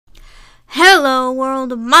Hello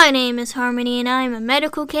world, my name is Harmony and I am a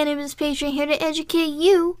medical cannabis patient here to educate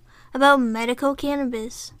you about medical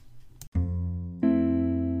cannabis.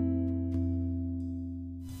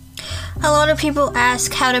 A lot of people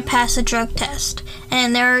ask how to pass a drug test,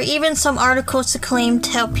 and there are even some articles that claim to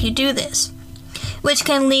help you do this, which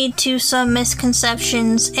can lead to some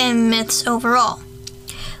misconceptions and myths overall.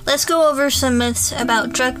 Let's go over some myths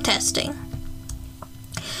about drug testing.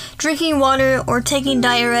 Drinking water or taking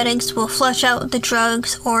diuretics will flush out the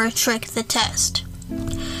drugs or trick the test.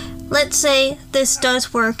 Let's say this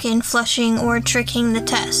does work in flushing or tricking the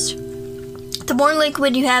test. The more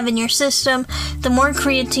liquid you have in your system, the more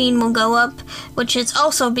creatine will go up, which is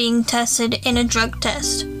also being tested in a drug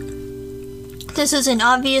test. This is an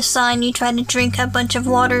obvious sign you try to drink a bunch of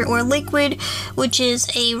water or liquid, which is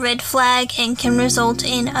a red flag and can result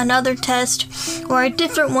in another test or a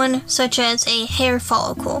different one, such as a hair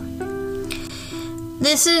follicle.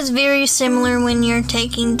 This is very similar when you're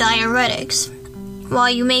taking diuretics. While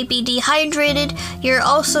you may be dehydrated, you're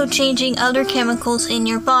also changing other chemicals in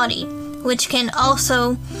your body, which can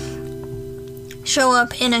also show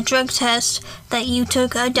up in a drug test that you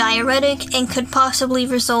took a diuretic and could possibly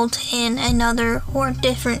result in another or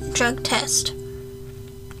different drug test.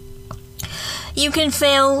 You can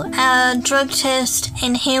fail a drug test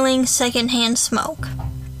inhaling secondhand smoke.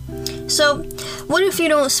 So, what if you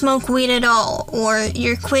don't smoke weed at all, or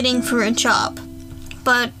you're quitting for a job,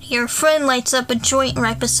 but your friend lights up a joint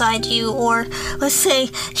right beside you, or let's say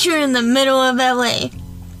you're in the middle of LA?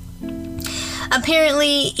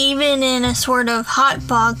 Apparently, even in a sort of hot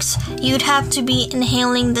box, you'd have to be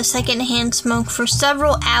inhaling the secondhand smoke for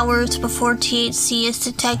several hours before THC is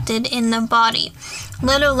detected in the body,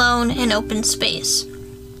 let alone in open space.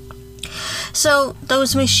 So,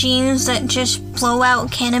 those machines that just blow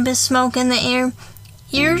out cannabis smoke in the air,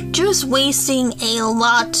 you're just wasting a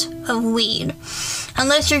lot of weed.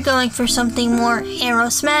 Unless you're going for something more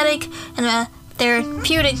aromatic and a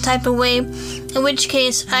therapeutic type of way, in which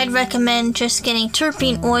case I'd recommend just getting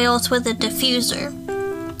terpene oils with a diffuser.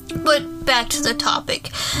 But back to the topic.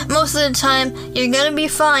 Most of the time, you're gonna be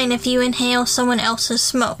fine if you inhale someone else's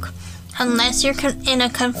smoke, unless you're in a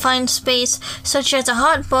confined space such as a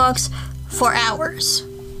hot box for hours.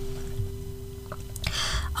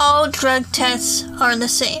 All drug tests are the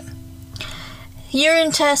same.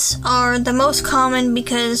 Urine tests are the most common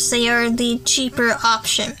because they are the cheaper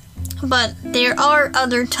option. But there are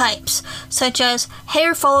other types, such as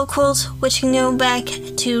hair follicles, which can go back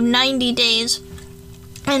to 90 days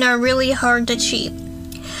and are really hard to cheat.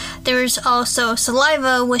 There's also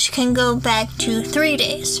saliva, which can go back to 3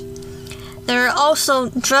 days. There are also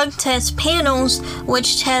drug test panels,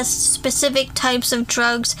 which test specific types of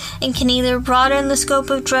drugs and can either broaden the scope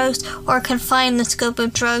of drugs or confine the scope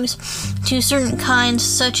of drugs to certain kinds,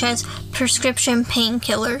 such as prescription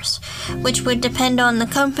painkillers, which would depend on the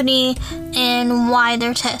company and why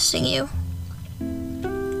they're testing you.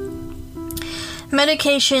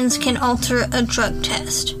 Medications can alter a drug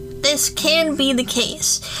test. This can be the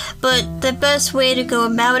case, but the best way to go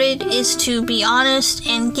about it is to be honest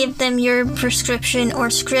and give them your prescription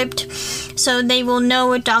or script so they will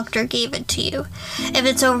know a doctor gave it to you. If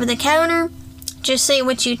it's over the counter, just say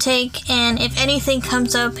what you take, and if anything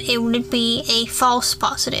comes up, it would be a false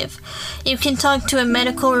positive. You can talk to a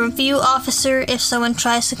medical review officer if someone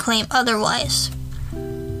tries to claim otherwise.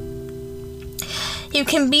 You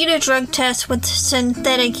can beat a drug test with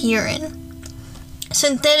synthetic urine.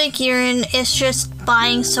 Synthetic urine is just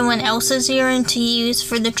buying someone else's urine to use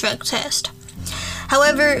for the drug test.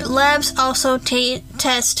 However, labs also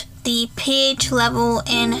test the pH level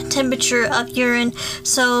and temperature of urine,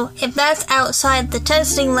 so if that's outside the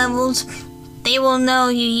testing levels, they will know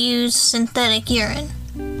you use synthetic urine.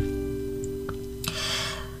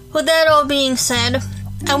 With that all being said,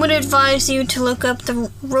 I would advise you to look up the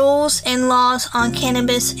rules and laws on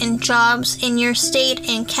cannabis and jobs in your state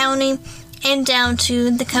and county, and down to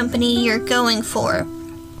the company you're going for.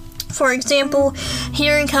 For example,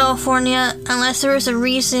 here in California, unless there is a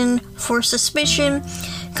reason for suspicion,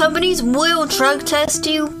 companies will drug test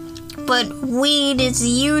you, but weed is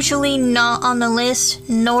usually not on the list,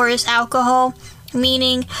 nor is alcohol,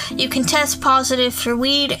 meaning you can test positive for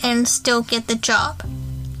weed and still get the job.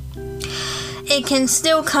 It can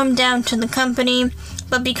still come down to the company,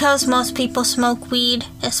 but because most people smoke weed,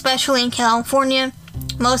 especially in California,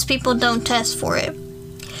 most people don't test for it.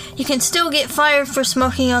 You can still get fired for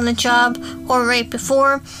smoking on the job or right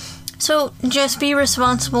before, so just be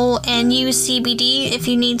responsible and use CBD if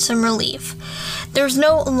you need some relief. There's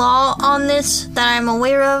no law on this that I'm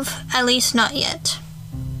aware of, at least not yet.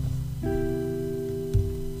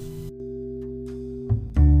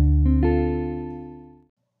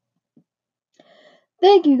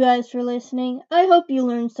 Thank you guys for listening. I hope you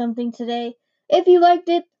learned something today. If you liked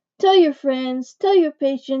it, tell your friends, tell your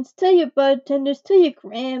patients, tell your bud tenders, tell your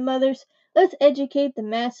grandmothers. Let's educate the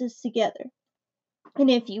masses together.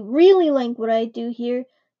 And if you really like what I do here,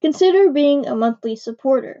 consider being a monthly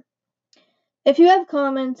supporter. If you have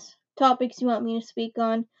comments, topics you want me to speak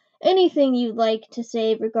on, anything you'd like to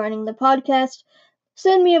say regarding the podcast,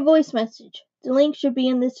 send me a voice message. The link should be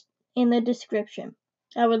in the description.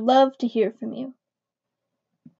 I would love to hear from you.